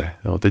akce.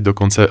 Jo, teď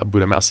dokonce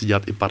budeme asi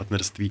dělat i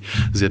partnerství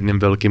s jedním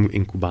velkým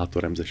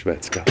inkubátorem ze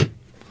Švédska.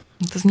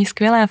 To zní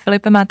skvěle. A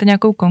Filipe, máte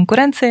nějakou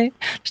konkurenci?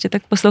 Ještě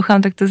tak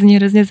poslouchám, tak to zní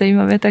hrozně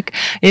zajímavě. Tak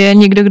je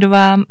někdo, kdo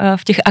vám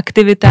v těch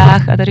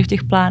aktivitách a tady v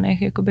těch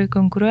plánech jakoby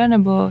konkuruje,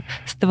 nebo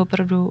jste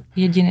opravdu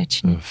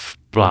jedineční? V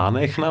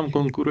plánech nám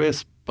konkuruje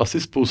asi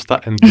spousta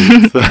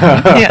entit.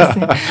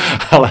 Jasně.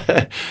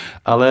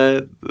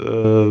 ale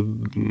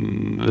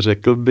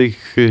řekl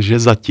bych, že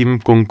zatím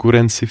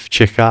konkurenci v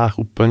Čechách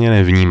úplně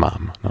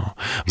nevnímám. No.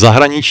 V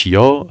zahraničí,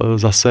 jo,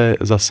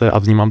 zase a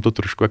vnímám to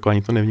trošku, jako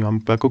ani to nevnímám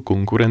jako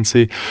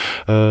konkurenci.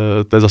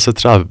 To je zase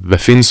třeba ve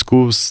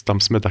Finsku, tam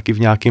jsme taky v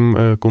nějakém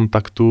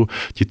kontaktu,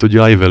 ti to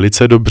dělají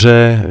velice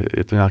dobře,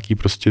 je to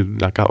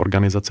nějaká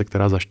organizace,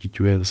 která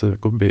zaštiťuje zase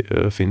jakoby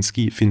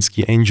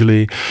finský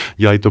angely,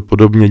 dělají to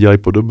podobně, dělají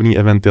podobný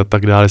eventy a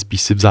tak dále,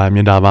 spíš si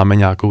vzájemně dáváme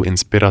nějakou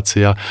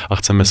inspiraci a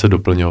chceme se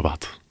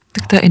doplňovat.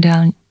 Tak to je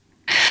ideální.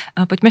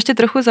 A pojďme ještě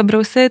trochu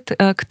zabrousit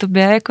k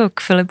tobě, jako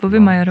k Filipovi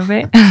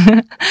Majerovi.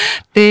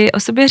 Ty o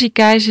sobě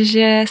říkáš,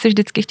 že jsi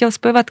vždycky chtěl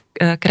spojovat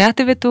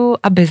kreativitu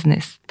a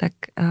biznis. Tak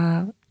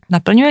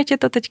naplňuje tě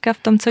to teďka v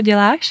tom, co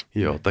děláš?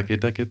 Jo, tak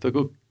je to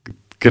jako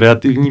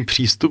kreativní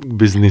přístup k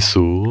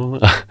biznisu,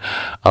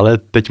 ale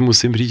teď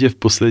musím říct, že v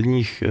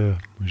posledních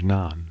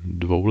možná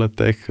 2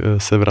 letech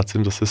se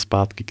vracím zase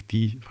zpátky k té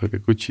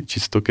jako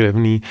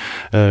čistokrevné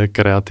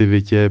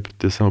kreativitě,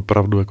 protože jsem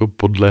opravdu jako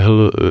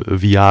podlehl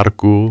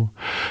VR-ku,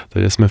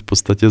 takže jsme v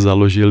podstatě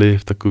založili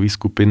v takové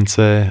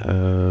skupince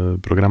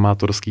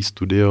programátorský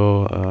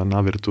studio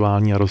na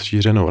virtuální a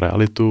rozšířenou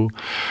realitu.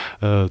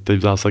 Teď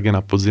v zásadě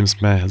na podzim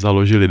jsme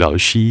založili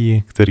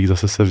další, který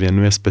zase se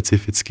věnuje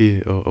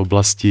specificky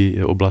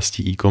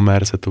oblasti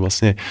e-commerce, je to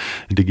vlastně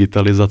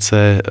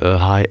digitalizace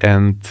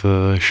high-end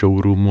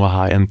showroomu a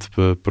high-end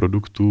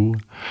produktů.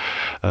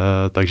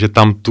 Takže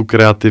tam tu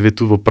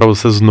kreativitu opravdu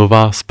se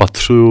znova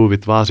spatřuju,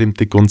 vytvářím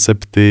ty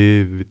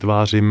koncepty,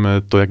 vytvářím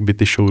to, jak by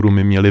ty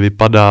showroomy měly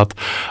vypadat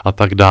a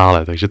tak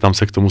dále. Takže tam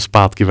se k tomu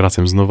zpátky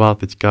vracím znova.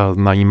 Teďka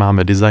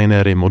najímáme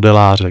designéry,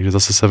 modeláře, takže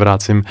zase se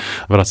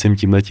vracím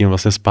tímhletím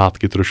vlastně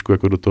zpátky trošku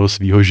jako do toho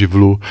svýho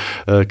živlu,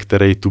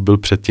 který tu byl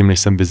předtím, než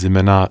jsem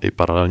Bizimena, i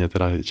paralelně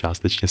teda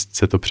částečně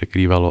se to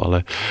překrývalo,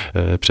 ale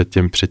před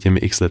těmi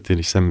x lety,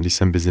 když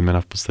jsem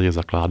Bizimena v podstatě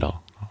zakládal.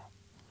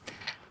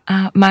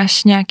 A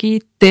máš nějaký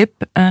tip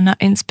na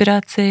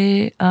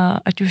inspiraci,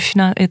 ať už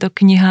je to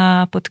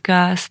kniha,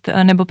 podcast,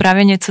 nebo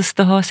právě něco z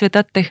toho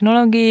světa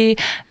technologií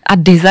a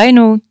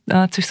designu,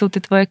 což jsou ty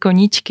tvoje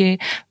koníčky,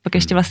 pak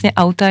ještě vlastně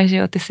auta, že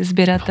jo, ty jsi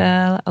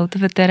sběratel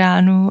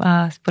autoveteránů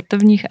a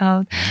sportovních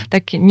aut,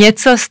 tak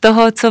něco z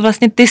toho, co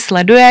vlastně ty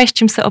sleduješ,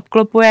 čím se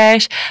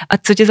obklopuješ a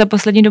co tě za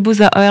poslední dobu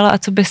zaujalo a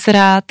co bys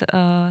rád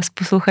s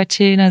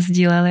posluchači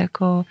nasdílel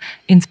jako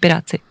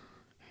inspiraci.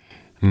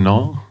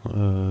 No,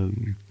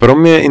 pro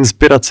mě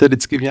inspirace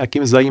vždycky v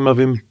nějakým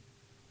zajímavým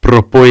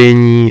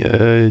propojení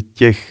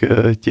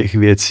těch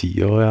věcí.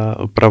 Jo. Já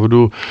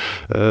opravdu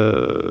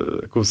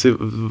jako si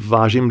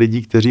vážím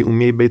lidí, kteří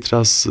umějí být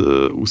třeba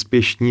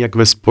úspěšní jak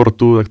ve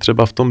sportu, tak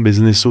třeba v tom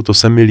biznisu, to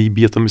se mi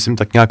líbí a to myslím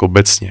tak nějak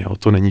obecně. Jo.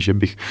 To není, že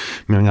bych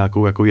měl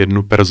nějakou jako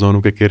jednu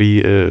personu, ke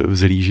který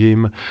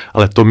vzhlížím,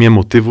 ale to mě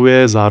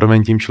motivuje,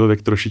 zároveň tím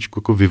člověk trošičku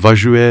jako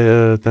vyvažuje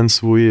ten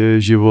svůj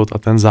život a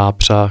ten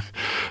zápřah.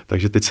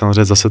 Takže teď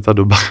samozřejmě zase ta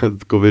doba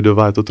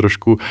covidová je to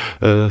trošku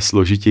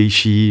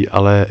složitější,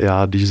 ale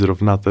já když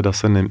zrovna teda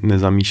se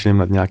nezamýšlím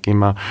nad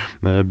nějakýma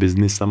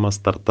biznisama,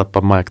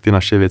 startupama, jak ty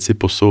naše věci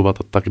posouvat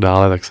a tak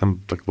dále, tak jsem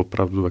tak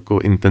opravdu jako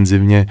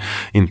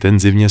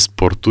intenzivně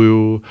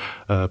sportuju,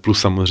 plus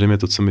samozřejmě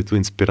to, co mi tu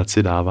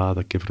inspiraci dává,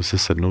 tak je prostě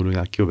sednout do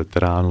nějakého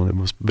veteránu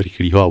nebo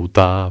rychlého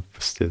auta,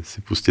 prostě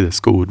si pustit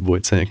hezkou hudbu,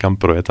 se někam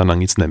projet a na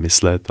nic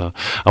nemyslet a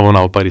on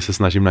naopak, když se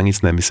snažím na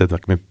nic nemyslet,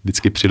 tak mi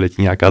vždycky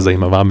přiletí nějaká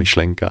zajímavá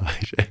myšlenka,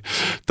 takže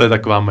to je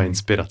taková moje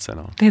inspirace.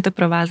 No. Je to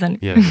provázaný.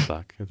 Je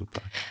to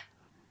tak.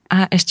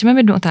 A ještě mám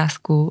jednu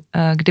otázku.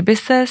 Kdyby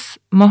ses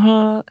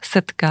mohl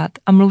setkat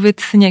a mluvit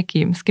s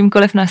někým, s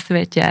kýmkoliv na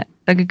světě,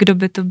 tak kdo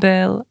by to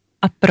byl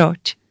a proč?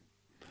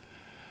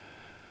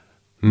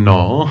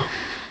 No,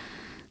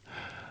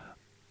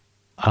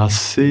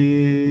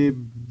 asi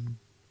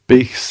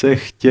bych se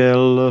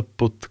chtěl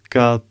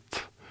potkat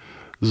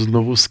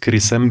znovu s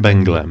Chrisem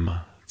Benglem,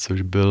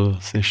 což byl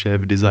vlastně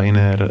šéf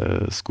designér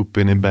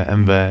skupiny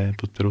BMW,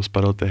 pod kterou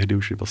spadal tehdy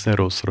už vlastně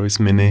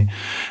Rolls-Royce Mini.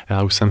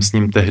 Já už jsem s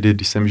ním tehdy,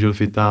 když jsem žil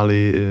v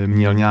Itálii,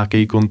 měl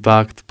nějaký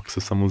kontakt, pak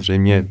se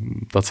samozřejmě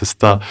ta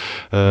cesta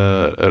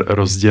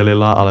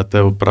rozdělila, ale to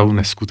je opravdu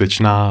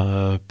neskutečná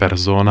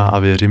persona a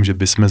věřím, že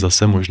bychom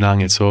zase možná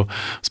něco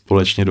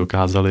společně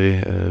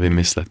dokázali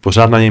vymyslet.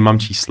 Pořád na něj mám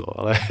číslo,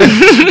 ale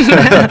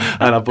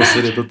a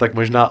naposledy je to tak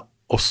možná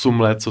 8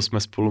 let, co jsme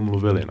spolu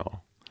mluvili, no.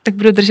 Tak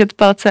budu držet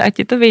palce, ať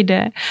ti to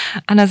vyjde.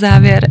 A na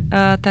závěr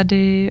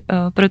tady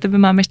pro tebe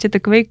mám ještě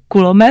takový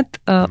kulomet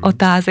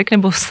otázek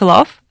nebo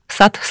slov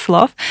sad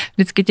slov.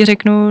 Vždycky ti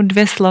řeknu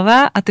 2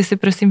 slova a ty si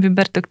prosím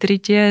vyber to, který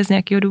ti je z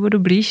nějakého důvodu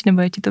blíž,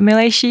 nebo je ti to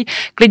milejší.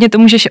 Klidně to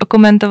můžeš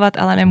okomentovat,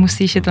 ale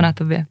nemusíš, je to na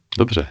tobě.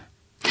 Dobře.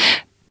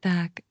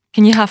 Tak,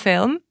 kniha,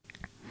 film?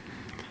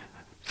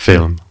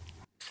 Film.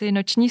 Jsi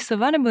noční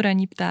sova nebo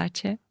ranní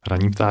ptáče?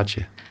 Ranní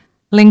ptáče.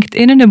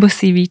 LinkedIn nebo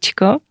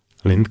CVčko?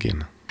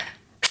 LinkedIn.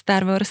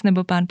 Star Wars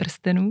nebo Pán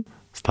prstenů?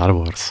 Star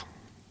Wars.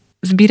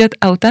 Sbírat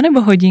auta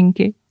nebo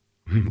hodinky?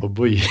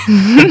 Obojí.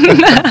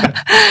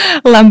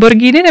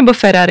 Lamborghini nebo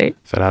Ferrari?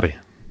 Ferrari.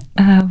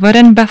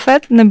 Warren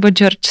Buffett nebo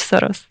George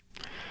Soros?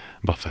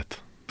 Buffett.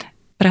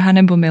 Praha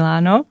nebo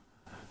Miláno?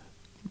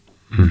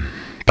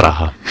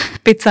 Praha.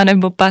 Pizza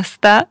nebo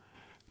pasta?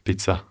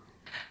 Pizza.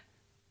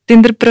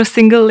 Tinder pro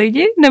single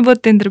lidi nebo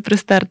Tinder pro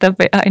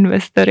startupy a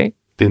investory?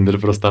 Tinder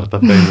pro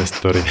startupy a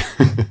investory.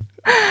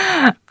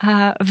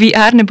 A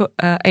VR nebo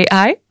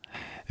AI?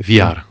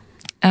 VR.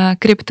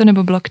 Krypto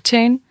nebo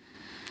blockchain?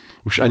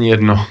 Už ani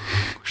jedno.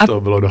 Už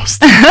toho bylo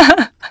dost.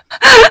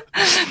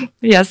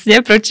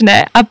 Jasně, proč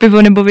ne? A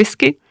pivo nebo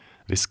whisky?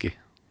 Whisky.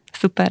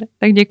 Super,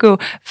 tak děkuju.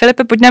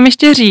 Filipe, pojď nám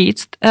ještě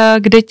říct,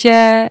 kde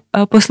tě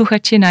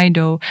posluchači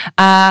najdou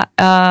a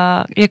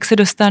jak se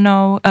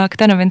dostanou k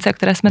té novince, o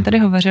které jsme tady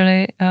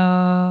hovořili,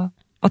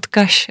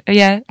 odkaž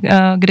je,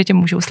 kde tě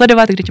můžou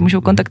sledovat, kde tě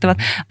můžou kontaktovat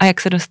a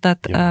jak se dostat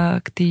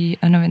k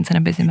té novince na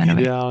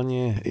Bizimenovi.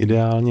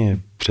 Ideálně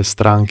přes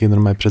stránky,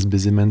 normálně přes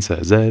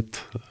Bizimen.cz,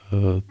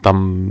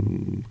 tam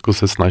jako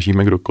se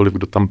snažíme kdokoliv,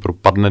 kdo tam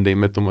propadne,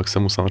 dejme tomu, jak se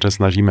mu samozřejmě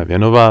snažíme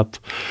věnovat.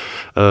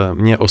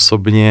 Mě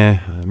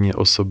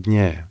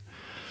osobně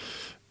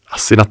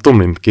asi na tom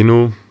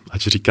LinkedInu,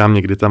 ať říkám,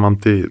 někdy tam mám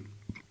ty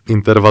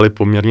intervaly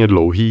poměrně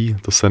dlouhý,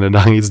 to se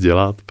nedá nic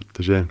dělat,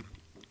 protože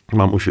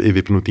mám už i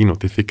vypnutý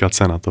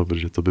notifikace na to,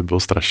 protože to by bylo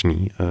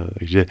strašný.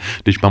 Takže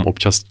když mám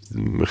občas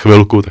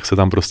chvilku, tak se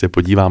tam prostě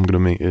podívám,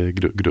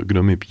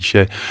 kdo mi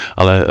píše,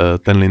 ale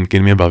ten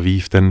LinkedIn mě baví,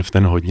 v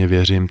ten hodně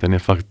věřím, ten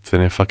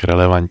je fakt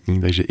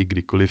relevantní, takže i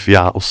kdykoliv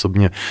já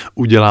osobně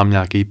udělám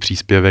nějaký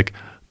příspěvek,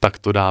 tak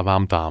to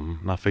dávám tam.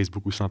 Na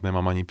Facebooku snad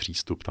nemám ani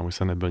přístup, tam už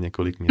jsem nebyl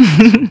několik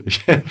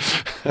měsíců.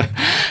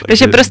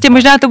 Takže prostě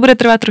možná to bude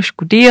trvat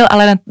trošku díl,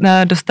 ale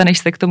dostaneš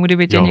se k tomu,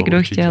 kdyby tě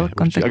někdo chtěl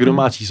kontaktovat. A kdo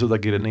má číslo,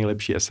 tak je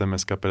nejlepší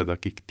SMS-ka,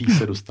 taky k tý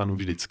se dostanu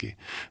vždycky.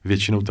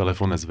 Většinou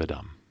telefon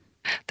nezvedám.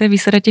 To je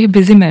výsada těch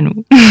Bizimenů.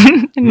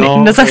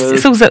 No,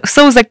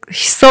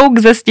 jsou k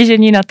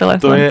zastižení na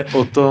telefon. To je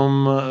o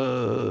tom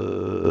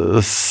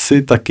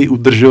si taky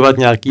udržovat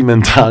nějaký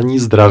mentální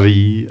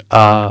zdraví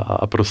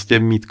a prostě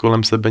mít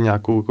kolem sebe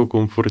nějakou jako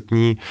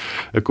komfortní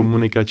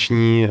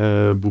komunikační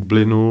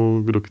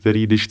bublinu, do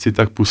který když chci,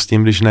 tak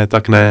pustím, když ne,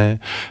 tak ne.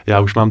 Já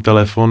už mám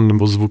telefon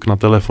nebo zvuk na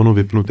telefonu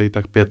vypnutý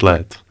tak 5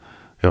 let.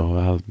 Jo,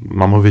 já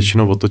mám ho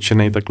většinou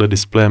otočený takhle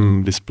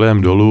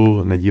displejem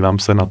dolů, nedívám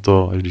se na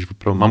to, až když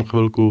opravdu mám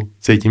chvilku,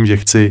 cítím, že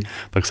chci,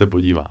 tak se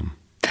podívám.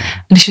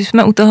 Když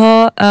jsme u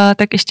toho,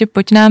 tak ještě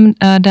pojď nám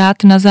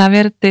dát na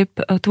závěr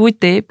tvůj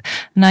tip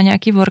na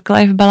nějaký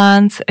work-life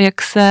balance,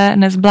 jak se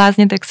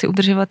nezbláznit, jak si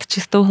udržovat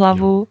čistou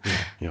hlavu.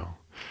 Jo.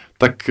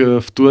 Tak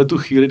v tu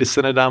chvíli, kdy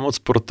se nedá moc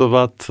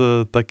sportovat,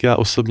 tak já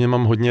osobně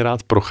mám hodně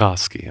rád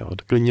procházky. Jo.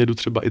 Klidně jdu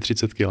třeba i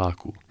 30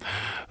 kiláků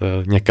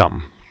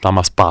někam. Tam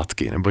a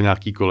zpátky, nebo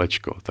nějaký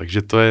kolečko.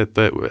 Takže to je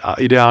a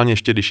ideálně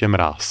ještě, když je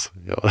mráz.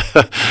 Jo.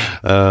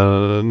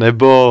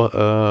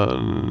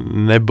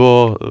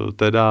 nebo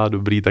teda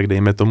dobrý, tak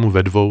dejme tomu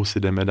ve 2 si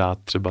jdeme dát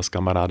třeba s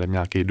kamarádem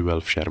nějaký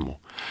duel v šermu.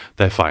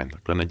 To je fajn,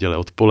 takhle neděle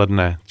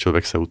odpoledne,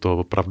 člověk se u toho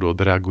opravdu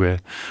odreaguje,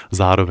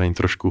 zároveň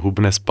trošku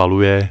hubne,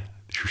 spaluje,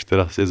 když už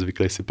teda si je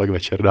zvyklý si pak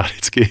večer dát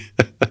vždycky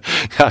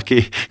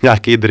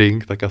nějaký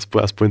drink, tak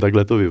aspoň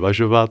takhle to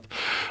vyvažovat.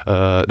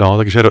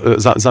 Takže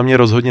za mě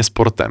rozhodně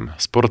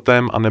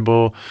sportem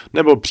anebo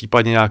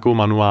případně nějakou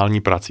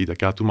manuální prací,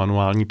 tak já tu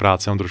manuální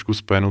práci mám trošku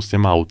spojenou s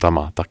těma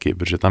autama taky,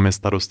 protože tam je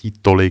starostí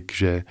tolik,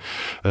 že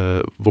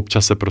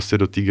občas se prostě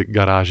do té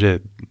garáže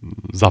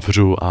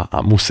zavřu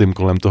a musím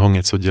kolem toho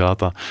něco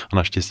dělat a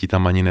naštěstí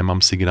tam ani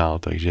nemám signál,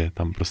 takže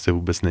tam prostě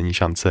vůbec není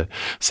šance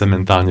se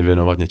mentálně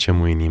věnovat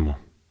něčemu jinému.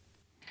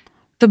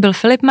 To byl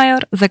Filip Major,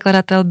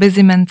 zakladatel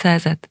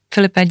Bizimen.cz.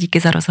 Filipe, díky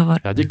za rozhovor.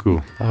 Já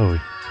děkuju. Ahoj.